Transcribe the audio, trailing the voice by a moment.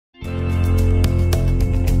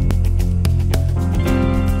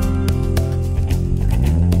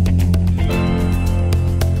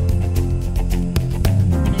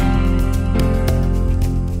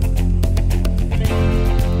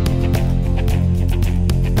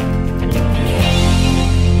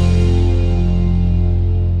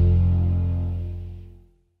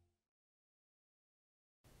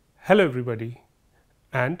Hello everybody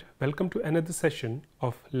and welcome to another session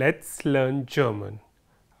of Let's Learn German.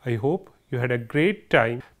 I hope you had a great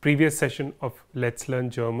time previous session of Let's Learn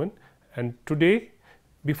German, and today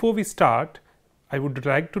before we start I would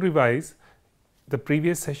like to revise the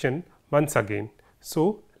previous session once again.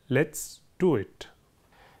 So let's do it.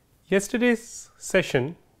 Yesterday's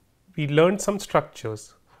session we learned some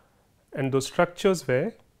structures, and those structures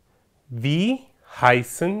were wie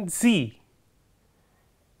heißen Sie?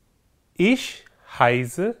 Ich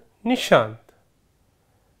heiße Nishant.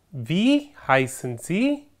 Wie heißen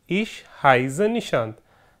Sie? Ich heiße Nishant.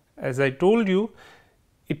 As I told you,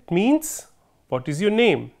 it means what is your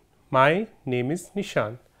name? My name is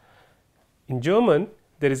Nishant. In German,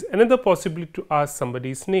 there is another possibility to ask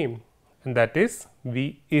somebody's name, and that is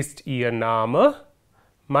wie ist Ihr Name?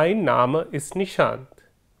 Mein Name ist Nishant.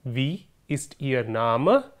 Wie ist Ihr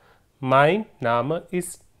Name? Mein Name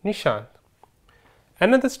ist Nishant.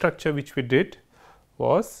 Another structure which we did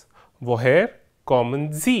was woher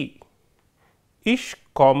kommen Sie? Ich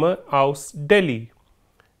komme aus Delhi.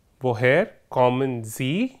 Woher kommen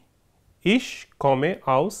Sie? Ich komme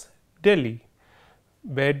aus Delhi.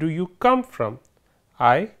 Where do you come from?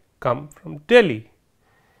 I come from Delhi.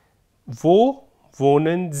 Wo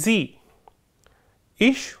wohnen Sie?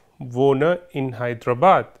 Ich wohne in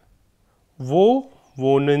Hyderabad. Wo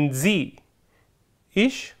wohnen Sie?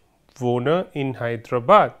 Ich wohne in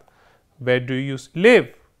Hyderabad. Where do you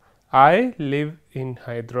live? I live in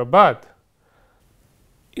Hyderabad.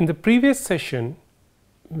 In the previous session,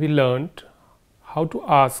 we learned how to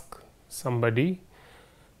ask somebody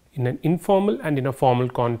in an informal and in a formal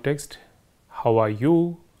context, how are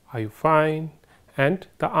you? Are you fine? And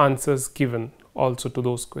the answers given also to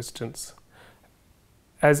those questions.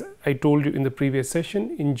 As I told you in the previous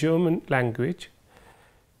session, in German language,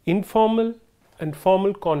 informal and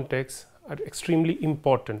formal contexts are extremely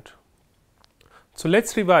important. So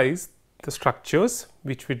let's revise the structures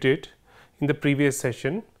which we did in the previous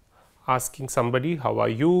session, asking somebody how are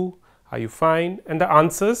you fine, and the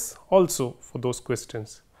answers also for those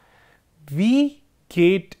questions. Wie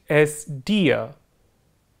geht es dir?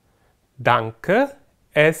 Danke,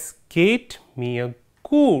 es geht mir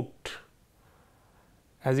gut.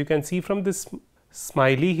 As you can see from this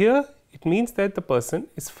smiley here, it means that the person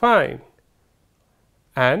is fine.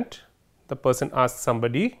 And the person asks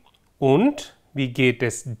somebody, und wie geht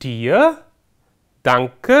es dir?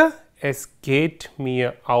 Danke, es geht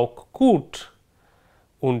mir auch gut.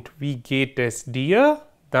 Und wie geht es dir?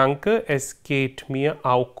 Danke, es geht mir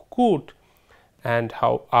auch gut. And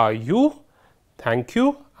how are you? Thank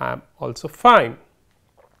you, I am also fine.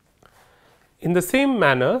 In the same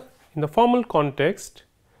manner, in the formal context,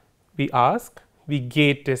 we ask, wie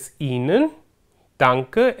geht es Ihnen?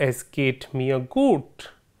 Danke, es geht mir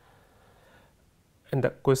gut. And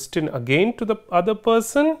the question again to the other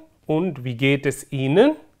person, und wie geht es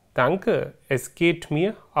Ihnen? Danke, es geht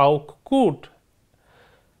mir auch gut.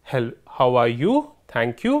 How are you?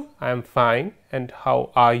 Thank you, I am fine. And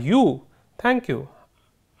how are you? Thank you,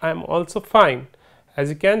 I am also fine.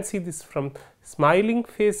 As you can see this from smiling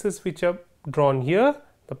faces which are drawn here,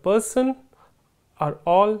 the person are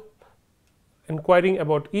all inquiring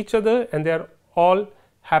about each other and they are all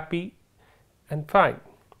happy and fine.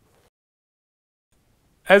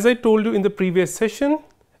 As I told you in the previous session,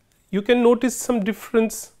 you can notice some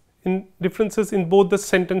differences in both the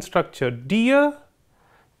sentence structure. Dear,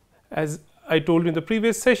 as I told you in the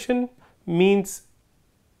previous session, means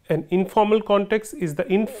an informal context is the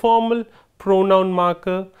informal pronoun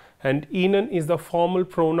marker, and Ihnen is the formal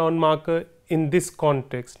pronoun marker in this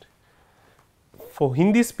context. For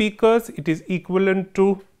Hindi speakers, it is equivalent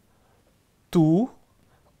to tu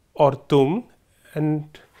or tum,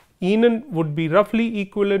 and Ihnen would be roughly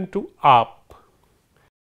equivalent to aap.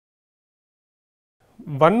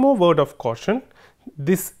 One more word of caution,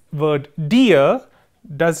 this word dear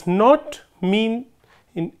does not mean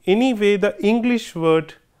in any way the English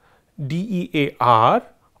word DEAR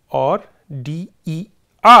or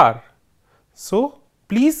DER. So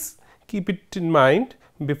please keep it in mind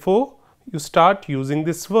before you start using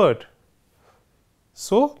this word.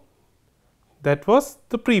 So that was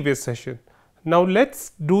the previous session. Now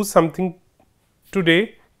let's do something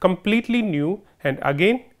today completely new and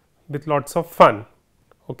again with lots of fun.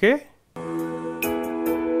 Okay?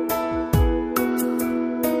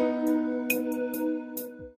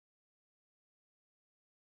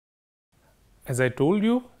 As I told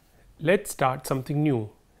you, let's start something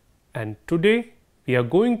new, and today we are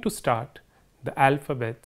going to start the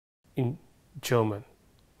alphabet in German.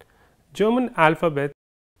 German alphabets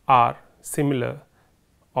are similar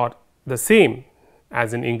or the same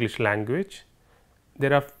as in English language.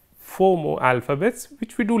 There are 4 more alphabets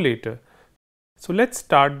which we do later. So let's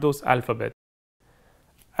start those alphabets.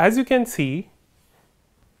 As you can see,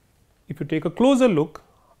 if you take a closer look,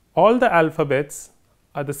 all the alphabets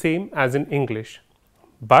are the same as in English,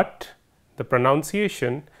 but the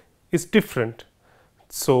pronunciation is different.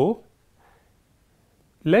 So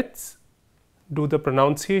let's do the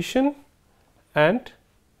pronunciation and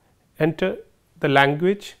enter the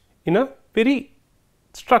language in a very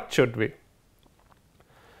structured way.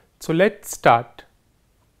 So let's start.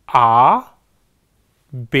 A,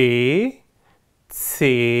 B,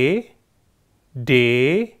 C,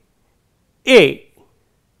 D, A.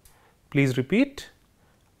 Please repeat.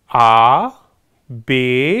 A,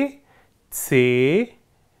 B, C,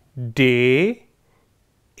 D,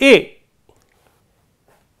 A.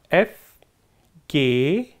 F,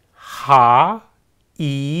 G, H,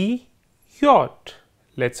 E, yacht.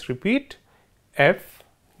 Let's repeat. F,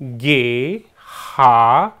 G,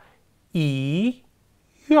 H, E,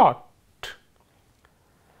 yacht.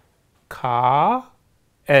 K,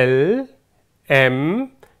 L,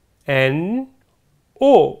 M, N,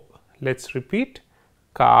 O. Let's repeat.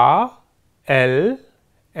 K, L,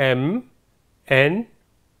 M, N,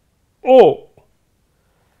 O.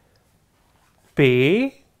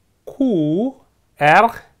 P, Q,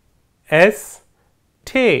 R, S,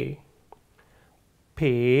 T.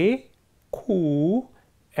 P, Q,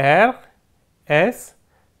 R, S,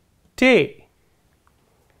 T.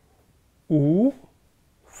 U,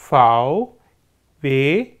 V,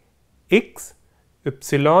 W, X,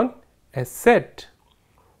 Y, Z.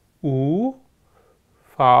 U,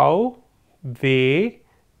 V, W,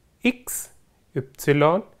 X,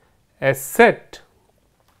 Y, Z.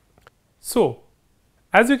 So,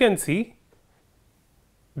 as you can see,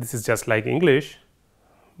 this is just like English,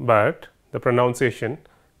 but the pronunciation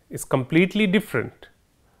is completely different.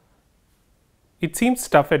 It seems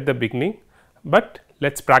tough at the beginning, but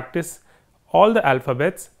let's practice all the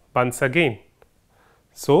alphabets once again.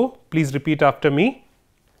 So, please repeat after me.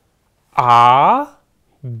 A,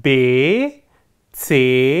 B,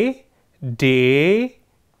 C, D,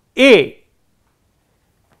 A.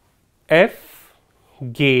 F,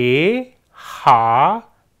 G, H,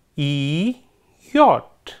 E,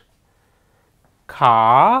 yacht.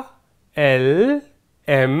 K, L,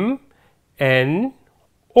 M, N,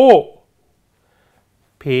 O.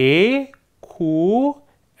 P, Q,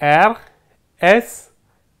 R, S,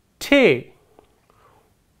 T.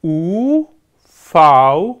 U,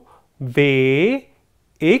 V, W,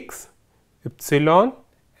 X, Y,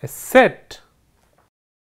 Z.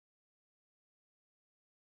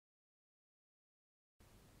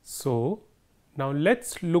 So, now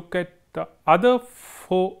let's look at the other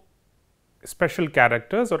 4 special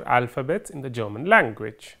characters or alphabets in the German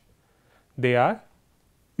language. They are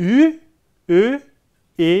Ü, Ö,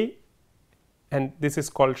 E, and this is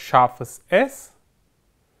called scharfes S.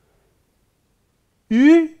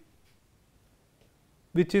 Ü,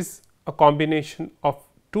 which is a combination of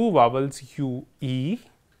 2 vowels U, E.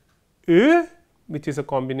 Ö, which is a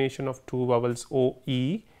combination of 2 vowels O,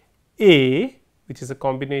 E. A, which is a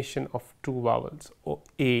combination of 2 vowels O,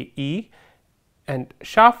 A, E. And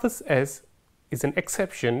scharfes S is an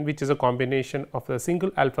exception, which is a combination of the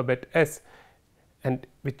single alphabet S and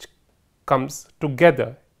which comes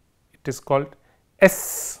together. It is called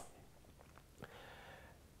S.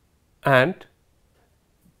 And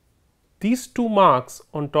these 2 marks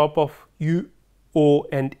on top of U, O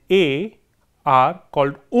and A are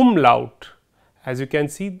called umlaut. As you can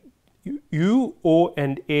see, U, O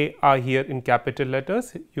and A are here in capital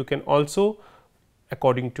letters. You can also,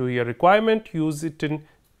 according to your requirement, use it in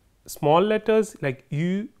small letters like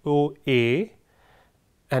U, O, A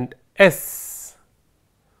and S.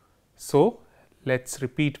 So, let's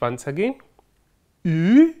repeat once again.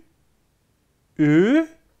 Ü, Ö,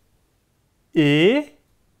 E,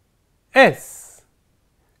 S.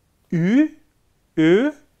 Ü,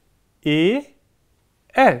 Ö, E,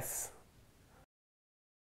 S.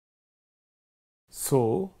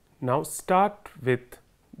 So, now start with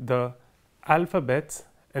the alphabets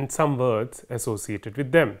and some words associated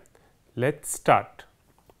with them. Let's start.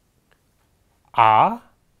 A,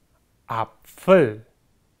 Apfel.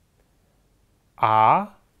 A,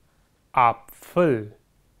 Apfel.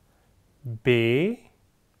 B,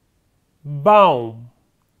 Baum.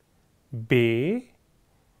 B,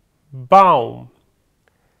 Baum.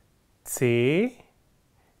 C,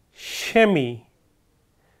 Chemie.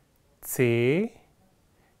 C,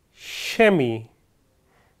 Chemie.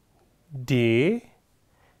 D,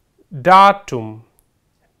 Datum.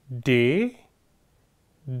 D,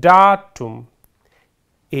 Datum.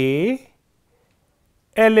 E,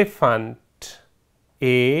 Elephant.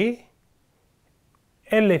 E,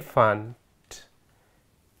 elephant.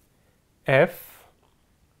 F,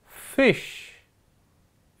 fish.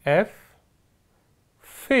 F,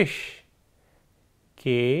 fish.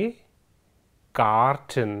 G,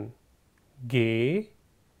 garden. G,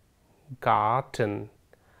 garden.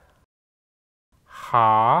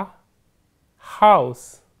 H,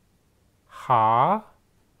 house. H,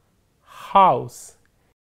 house.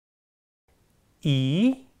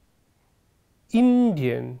 E,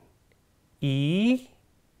 Indian. E,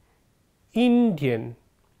 Indian.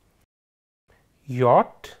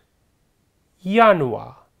 Yacht,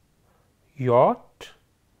 Januar. Yacht,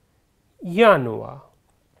 Januar.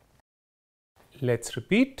 Let's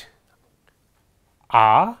repeat.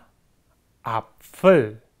 A,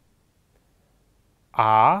 Apfel.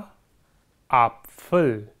 A,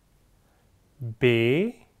 Apfel.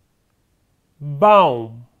 B,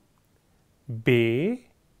 Baum. B,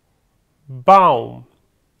 Baum.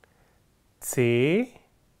 C,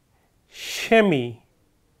 Chemie.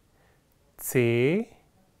 C,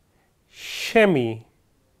 Chemie.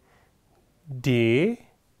 D,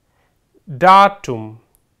 Datum.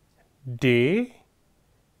 D,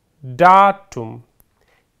 Datum.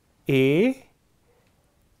 E,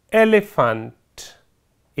 elephant.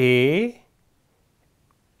 E,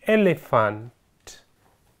 elephant.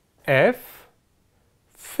 F,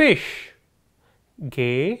 fish.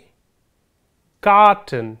 G,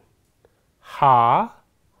 garden. H,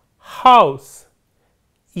 house.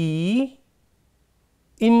 E,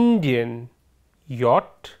 Indian.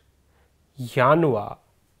 Yacht, Januar.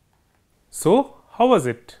 So, how was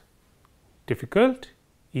it? Difficult?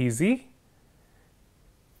 Easy?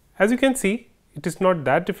 As you can see, it is not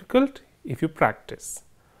that difficult if you practice.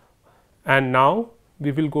 And now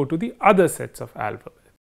we will go to the other sets of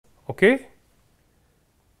alphabets. Okay?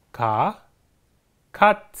 K,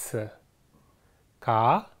 Katze.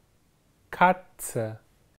 K, Katze.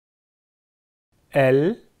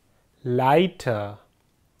 L, Leiter.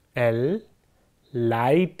 L,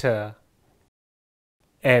 Leiter.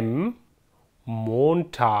 M,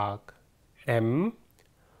 Montag. M,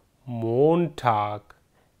 Montag.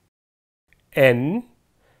 N,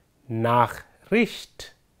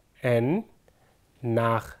 Nachricht. N,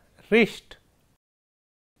 Nachricht.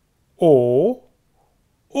 O,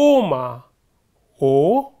 Oma.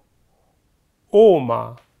 O,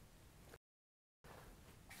 Oma.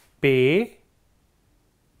 P,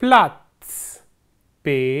 Platz.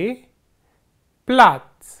 P,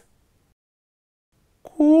 Platz.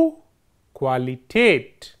 Q,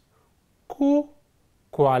 Qualität. Q,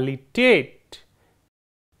 Qualität.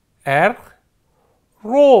 R,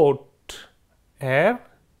 Rot. R,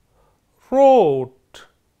 Rot.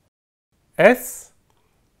 S,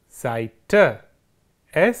 Seite.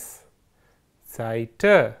 S,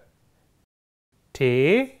 Seite.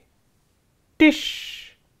 T,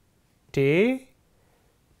 Tisch. T,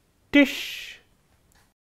 Tisch.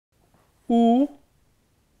 U,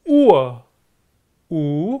 Uhr.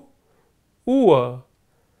 U, Uhr.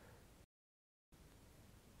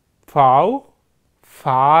 V,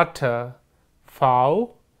 Vater. V,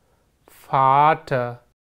 Vater.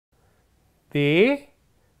 W,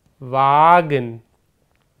 Wagen.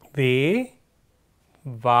 W,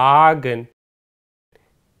 Wagen.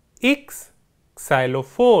 X,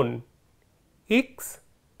 Xylophon. X,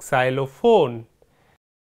 Xylophon.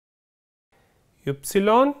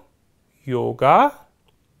 Y, Yoga.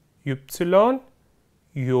 Y,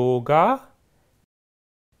 Yoga.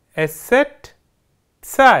 Z,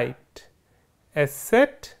 Zeit.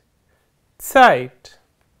 Z, Zeit.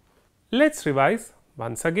 Let's revise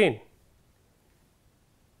once again.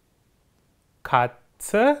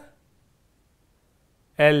 Katze,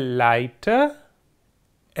 L, Leiter.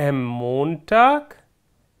 M, Montag.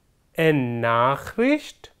 N,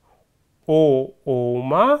 Nachricht. O,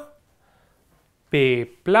 Oma. P,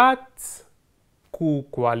 Platz. Q,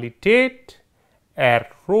 Qualität. R,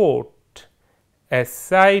 Rot. S,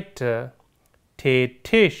 Seite. T,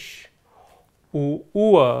 Tisch. U,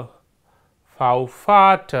 Uhr. V,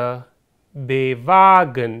 Vater. W,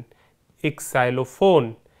 Wagen. X,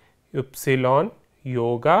 Xylophon. Y,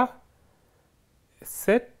 Yoga.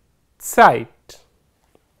 Z, Zeit.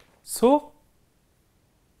 So,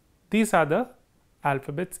 these are the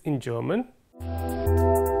alphabets in German.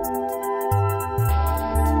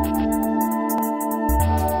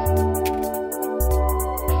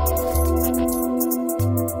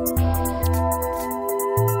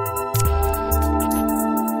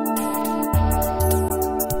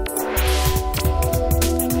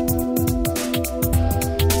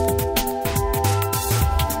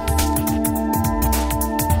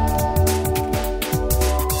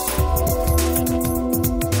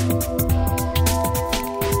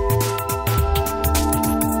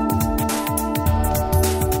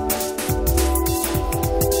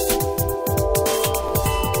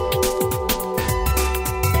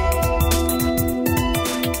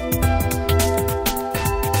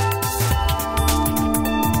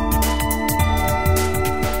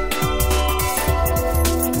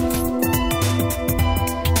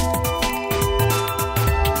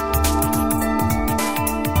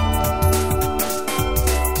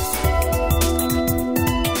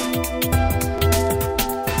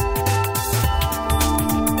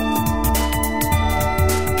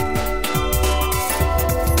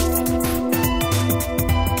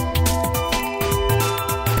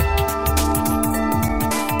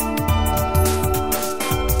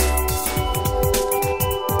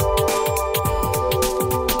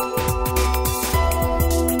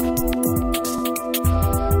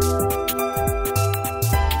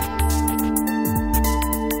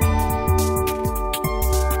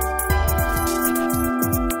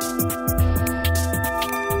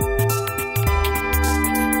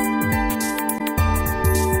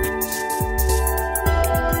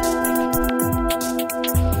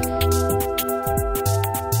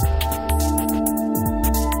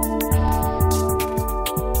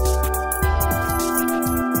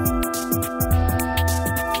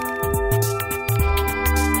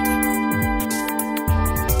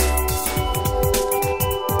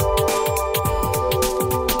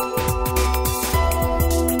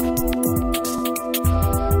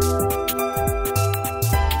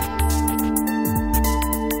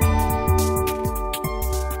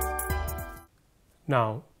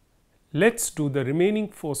 Now, let's do the remaining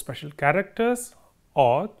 4 special characters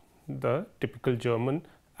or the typical German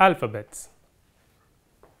alphabets.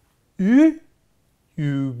 Ü,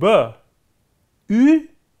 über, Ü,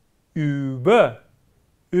 über,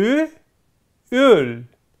 Ö, öl,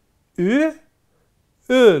 Ö,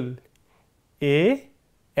 öl, E,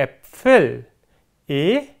 Äpfel,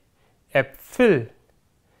 E, Äpfel,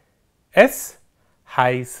 S,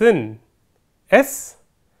 heißen, S,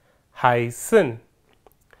 heißen.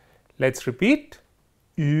 Let's repeat.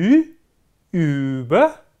 Ü,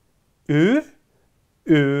 über, Ö,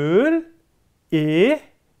 öl, E,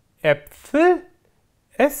 Äpfel,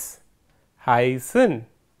 S, heißen.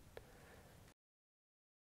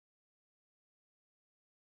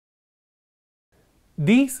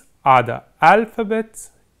 These are the alphabets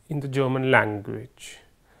in the German language.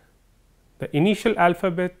 The initial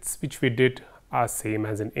alphabets which we did are same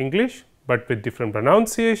as in English, but with different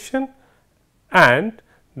pronunciation, and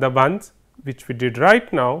the ones which we did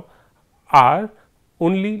right now are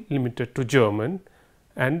only limited to German,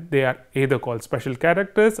 and they are either called special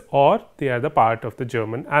characters or they are the part of the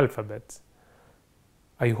German alphabets.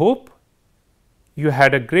 I hope you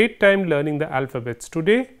had a great time learning the alphabets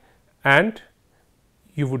today, and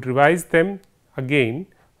you would revise them again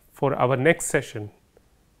for our next session.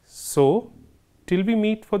 So, till we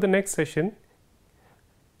meet for the next session,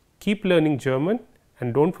 keep learning German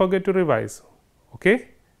and don't forget to revise. Okay?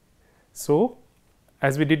 So,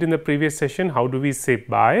 as we did in the previous session, how do we say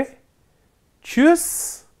bye?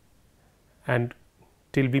 Tschüss, and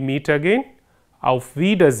till we meet again, auf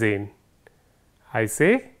Wiedersehen. I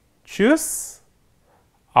say Tschüss,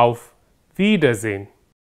 auf Wiedersehen.